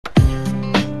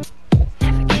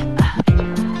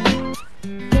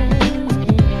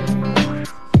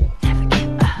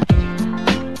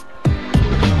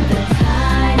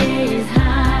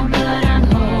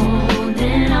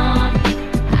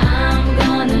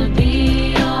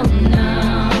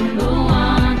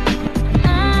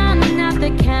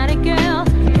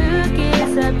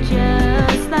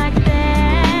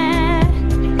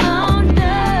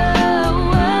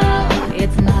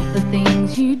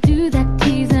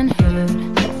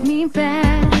me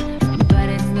bad, but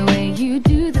it's the way you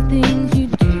do the things you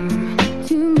do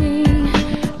to me.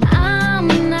 I'm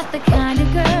not the kind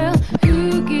of girl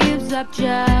who gives up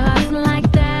just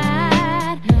like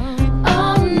that.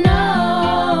 Oh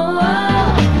no,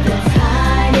 the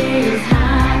tide is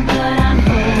high, but I'm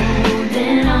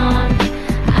holding on.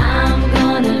 I'm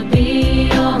gonna be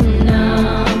your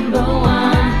number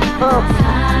one. The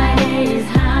tide is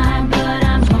high, but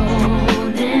I'm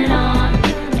holding on.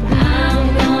 I'm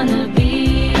gonna be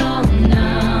your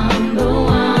number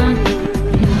one.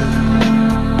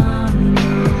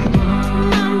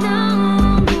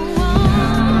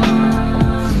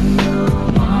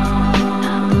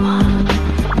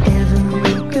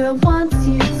 Every girl wants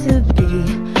you to be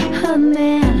her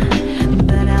man,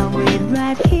 but I'll wait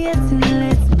right here till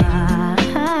it's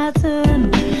my turn.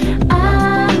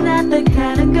 I'm not the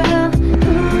kind of girl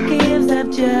who gives up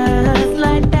just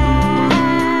like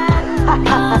that.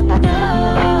 Oh no,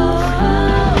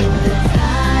 the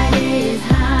tide is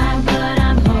high, but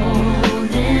I'm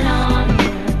holding on.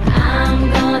 I'm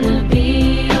gonna be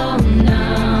your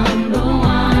number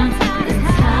one. The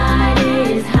tide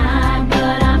is high,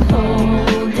 but I'm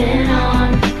holding on.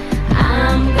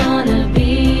 I'm gonna be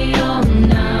your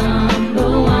number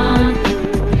one.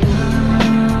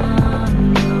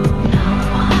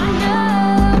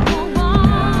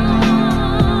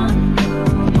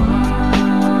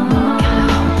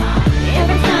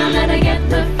 Every time that I get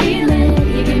the feeling,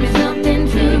 you give me something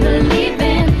to believe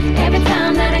in. Every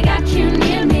time that I got you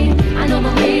near me, I know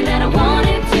the way that I want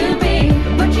it to be.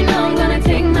 But you know I'm gonna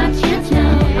take my chance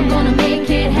now. I'm gonna make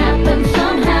it happen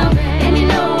somehow. And you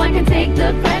know I can take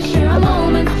the pressure. A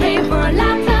moment's pain for a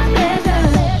lifetime pleasure.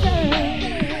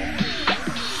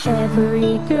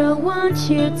 Every girl wants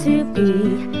you to be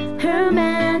her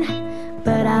man,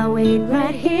 but I'll wait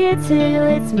right here till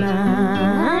it's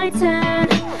my turn.